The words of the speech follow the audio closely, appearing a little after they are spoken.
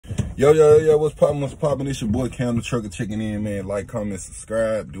Yo, what's poppin'? It's your boy Cam the Trucker checking in, man. Like, comment,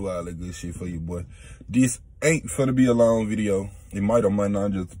 subscribe, do all that good shit for you, boy. This ain't finna be a long video. It might or might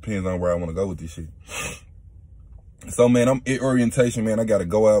not, just depends on where I wanna go with this shit. So, man, I'm at orientation, man. I gotta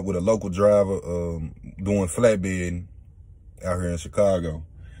go out with a local driver, doing flatbed out here in Chicago.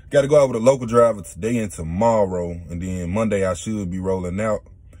 Gotta go out with a local driver today and tomorrow, and then Monday I should be rolling out.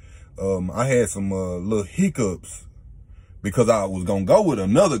 I had some little hiccups because I was gonna go with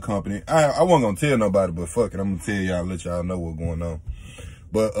another company. I wasn't gonna tell nobody, but fuck it, I'm gonna tell y'all, let y'all know what's going on.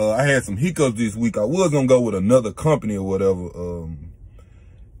 But I had some hiccups this week. I was gonna go with another company or whatever,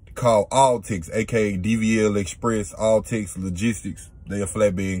 called Altex, aka DVL Express, Altex Logistics. They a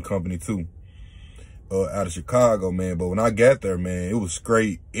flatbed company too, out of Chicago, man. But when I got there, man, it was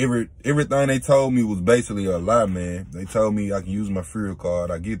great. Everything they told me was basically a lie, man. They told me I can use my fuel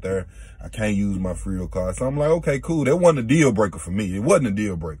card. I get there, I can't use my fuel card. So I'm like, okay, cool. That wasn't a deal breaker for me. It wasn't a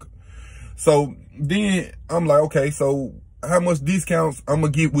deal breaker. So then I'm like, okay, so how much discounts I'm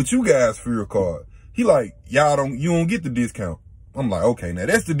gonna get with you guys for your card? He like, you don't get the discount. I'm like, okay, now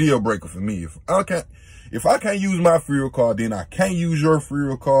that's the deal breaker for me. If I can't use my fuel card, then I can't use your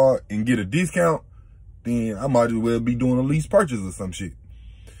fuel card and get a discount, then I might as well be doing a lease purchase or some shit.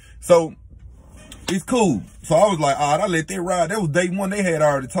 So it's cool. So I was like, all right, I let that ride. That was day one. They had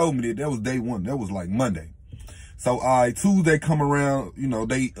already told me that was day one. That was like Monday. So Tuesday come around, you know,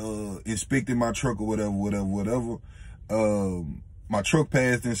 they inspected my truck or whatever. My truck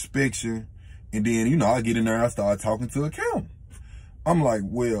passed inspection, and then, you know, I get in there and I start talking to accountant. I'm like,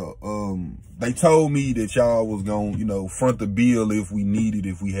 well, they told me that y'all was gonna, you know, front the bill if we needed,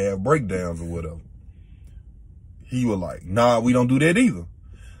 if we have breakdowns or whatever. He was like, nah, we don't do that either.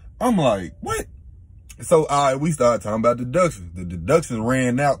 I'm like, what? So we started talking about deductions. The deductions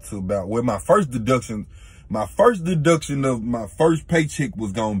ran out to about where my first deduction of my first paycheck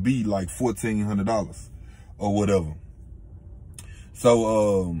was gonna be like $1,400 or whatever.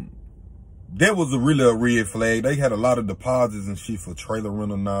 So that was really a red flag. They had a lot of deposits and shit for trailer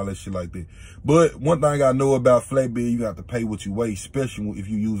rental and all that shit like that. But one thing I know about flatbed, you have to pay what you weigh, especially if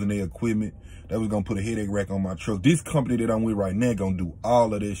you're using their equipment. They was gonna put a headache rack on my truck. This company that I'm with right now gonna do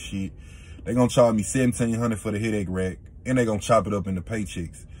all of this shit. They gonna charge me $1,700 for the headache rack, and they gonna chop it up into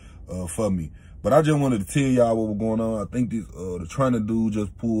paychecks for me. But I just wanted to tell y'all what was going on. I think this the Trina dude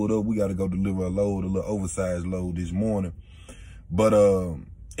just pulled up. We gotta go deliver a little oversized load this morning. But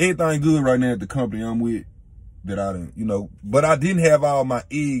everything good right now at the company I'm with, that I didn't, you know, but I didn't have all my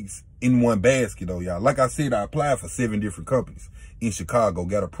eggs in one basket though, y'all. Like I said, I applied for 7 different companies in Chicago,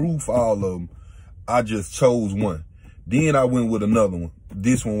 got approved for all of them. I just chose one. Then I went with another one,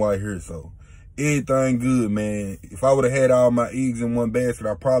 this one right here. So everything good, man. If I would have had all my eggs in one basket,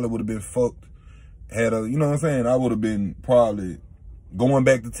 I probably would have been fucked. You know what I'm saying? I would have been probably going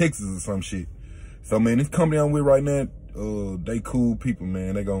back to Texas or some shit. So, man, this company I'm with right now, they cool people,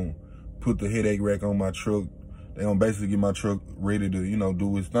 man. They gonna put the headache rack on my truck. They gonna basically get my truck ready to, you know,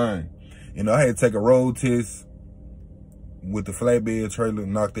 do its thing. You know, I had to take a road test with the flatbed trailer,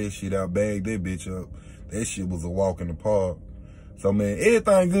 knock that shit out, bag that bitch up. That shit was a walk in the park. So, man,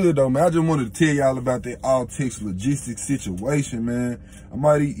 everything good, though, man. I just wanted to tell y'all about that Altex logistics situation, man. I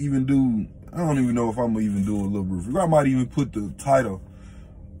might even do, I don't even know if I'm gonna even do a little review. I might even put the title,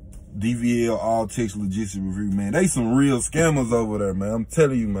 DVL Altex Logistics Review, man. They some real scammers over there, man. I'm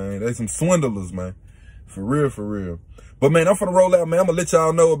telling you, man. They some swindlers, man. For real, for real. But, man, I'm finna roll out, man. I'm gonna let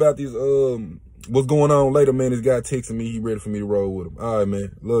y'all know about this, what's going on later, man. This guy texting me. He ready for me to roll with him. All right,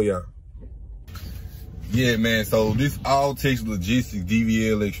 man. Love y'all. Yeah, man. So, this Altex Logistics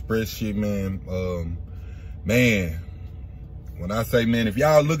DVL Express shit, man. Man, when I say, man, if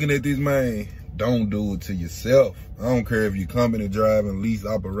y'all looking at this, man, don't do it to yourself. I don't care if you company driving, lease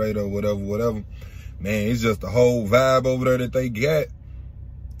operator, whatever. Man, it's just the whole vibe over there that they got.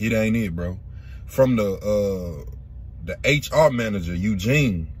 It ain't it, bro. From the HR manager,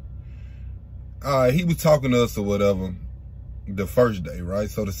 Eugene. He was talking to us or whatever the first day, right?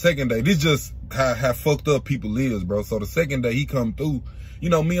 So the second day, this just how fucked up people is, bro. So the second day he come through, you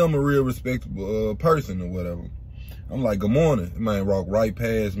know me, I'm a real respectable person or whatever. I'm like, good morning. Man walked right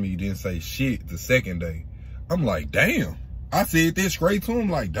past me, didn't say shit the second day. I'm like, damn. I said that straight to him,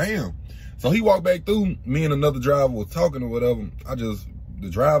 like, damn. So he walked back through. Me and another driver was talking or whatever. The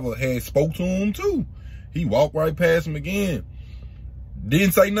driver had spoke to him too. He walked right past him again.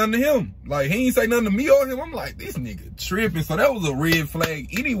 Didn't say nothing to him. Like, he ain't say nothing to me or him. I'm like, this nigga tripping. So that was a red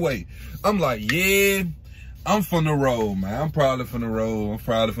flag anyway. I'm like, yeah, I'm finna roll, man. I'm probably finna roll. I'm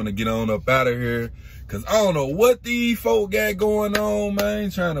probably finna get on up out of here. Cause I don't know what these folk got going on, man.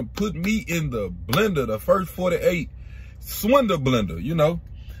 Trying to put me in the blender, the first 48 swindle blender, you know.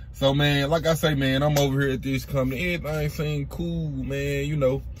 So, man, like I say, man, I'm over here at this company. Everything seem cool, man, you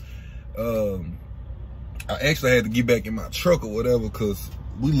know. I actually had to get back in my truck or whatever because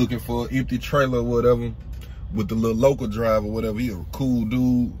we looking for an empty trailer or whatever with the little local driver or whatever. He a cool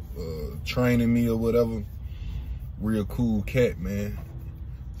dude, training me or whatever. Real cool cat, man.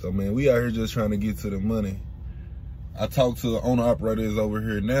 So, man, we out here just trying to get to the money. I talked to the owner-operators over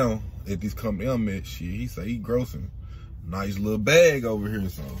here now at this company I'm at. Shit, he say he grossing nice little bag over here,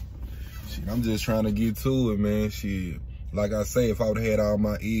 so shit, I'm just trying to get to it, man. Shit, like I say, if I would've had all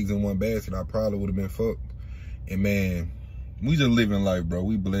my eggs in one basket, I probably would've been fucked. And man, we just living life, bro.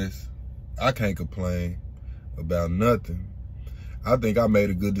 We blessed. I can't complain about nothing. I think I made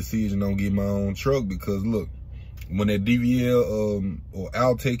a good decision on getting my own truck because look, when that DVL or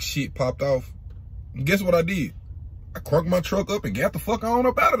altex shit popped off, guess what I did? I cranked my truck up and got the fuck on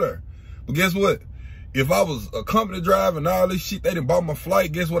up out of there. But guess what? If I was a company driver and all this shit, they done bought my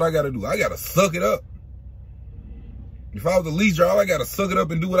flight, guess what I gotta do? I gotta suck it up. If I was a lease driver, I gotta suck it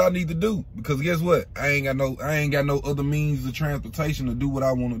up and do what I need to do. Because guess what? I ain't got no other means of transportation to do what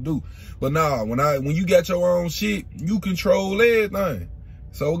I wanna do. But nah, when you got your own shit, you control everything.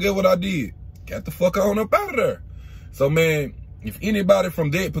 So guess what I did? Got the fuck on up out of there. So man, if anybody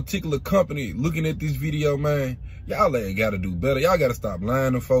from that particular company looking at this video, man, y'all gotta do better. Y'all gotta stop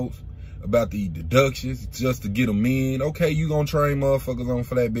lying to folks about the deductions just to get them in. Okay, you gonna train motherfuckers on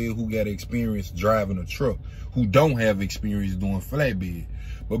flatbed who got experience driving a truck, who don't have experience doing flatbed.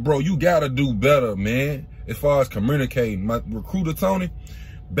 But bro, you gotta do better, man, as far as communicating. My recruiter, Tony,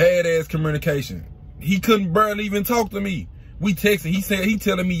 badass communication. He couldn't barely even talk to me. We texting, he said he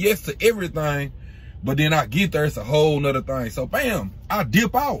telling me yes to everything, but then I get there, it's a whole nother thing. So bam, I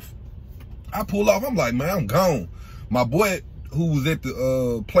dip off. I pull off, I'm like, man, I'm gone. My boy, who was at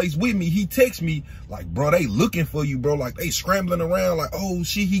the place with me, he texts me like, bro, they looking for you, bro. Like, they scrambling around like, oh,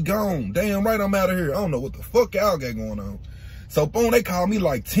 shit, he gone. Damn right, I'm out of here. I don't know what the fuck y'all got going on. So, boom, they called me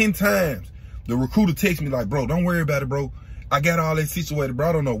like 10 times. The recruiter texts me like, bro, don't worry about it, bro. I got all that situated, bro.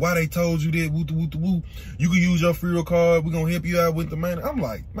 I don't know why they told you that. Woo, woo, woo. You can use your fuel card. We're going to help you out with the money. I'm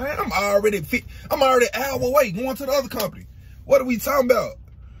like, man, I'm already an hour away going to the other company. What are we talking about?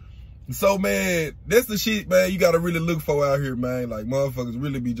 So, man, that's the shit, man, you got to really look for out here, man. Like, motherfuckers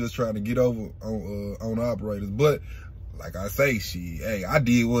really be just trying to get over on operators. But, like I say, shit, hey, I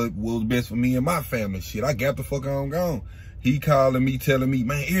did what was best for me and my family. Shit, I got the fuck on gone. He calling me, telling me,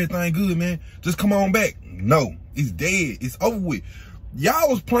 man, everything good, man. Just come on back. No, it's dead. It's over with. Y'all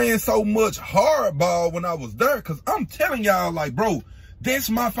was playing so much hardball when I was there because I'm telling y'all, like, bro, that's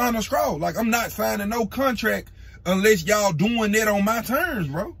my final straw. Like, I'm not signing no contract unless y'all doing that on my terms,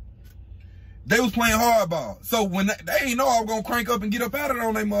 bro. They was playing hardball. So when they ain't know I was gonna crank up and get up out of there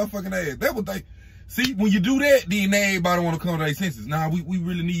on their motherfucking ass. That what they see, when you do that, then everybody wanna come to their senses. Nah, we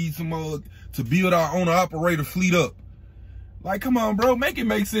really need some to build our owner operator fleet up. Like, come on, bro, make it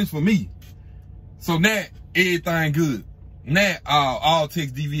make sense for me. So now everything good. Now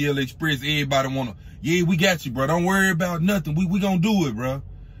altex DVL Express, everybody wanna, yeah, we got you, bro. Don't worry about nothing. We gonna do it, bro.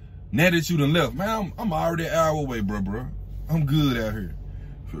 Now that you done left, man, I'm already an hour away, bro. I'm good out here.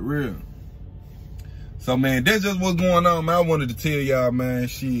 For real. So, man, that's just what's going on, man. I wanted to tell y'all, man,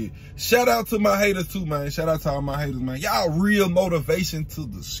 shit. Shout out to my haters, too, man. Shout out to all my haters, man. Y'all real motivation to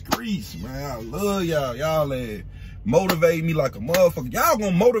the streets, man. I love y'all. Y'all motivate me like a motherfucker. Y'all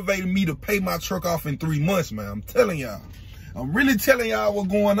gonna motivate me to pay my truck off in 3 months, man. I'm telling y'all. I'm really telling y'all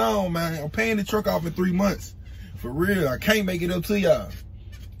what's going on, man. I'm paying the truck off in 3 months. For real. I can't make it up to y'all.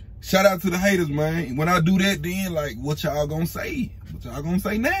 Shout out to the haters, man. When I do that, then, like, what y'all gonna say? What y'all gonna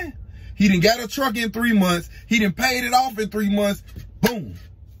say now? He done got a truck in 3 months. He done paid it off in 3 months. Boom.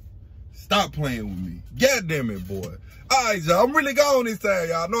 Stop playing with me. God damn it, boy. All right, y'all. I'm really gone this time,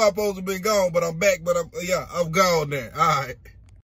 y'all. I know I'm supposed to be gone, but I'm back. But I'm gone now. All right.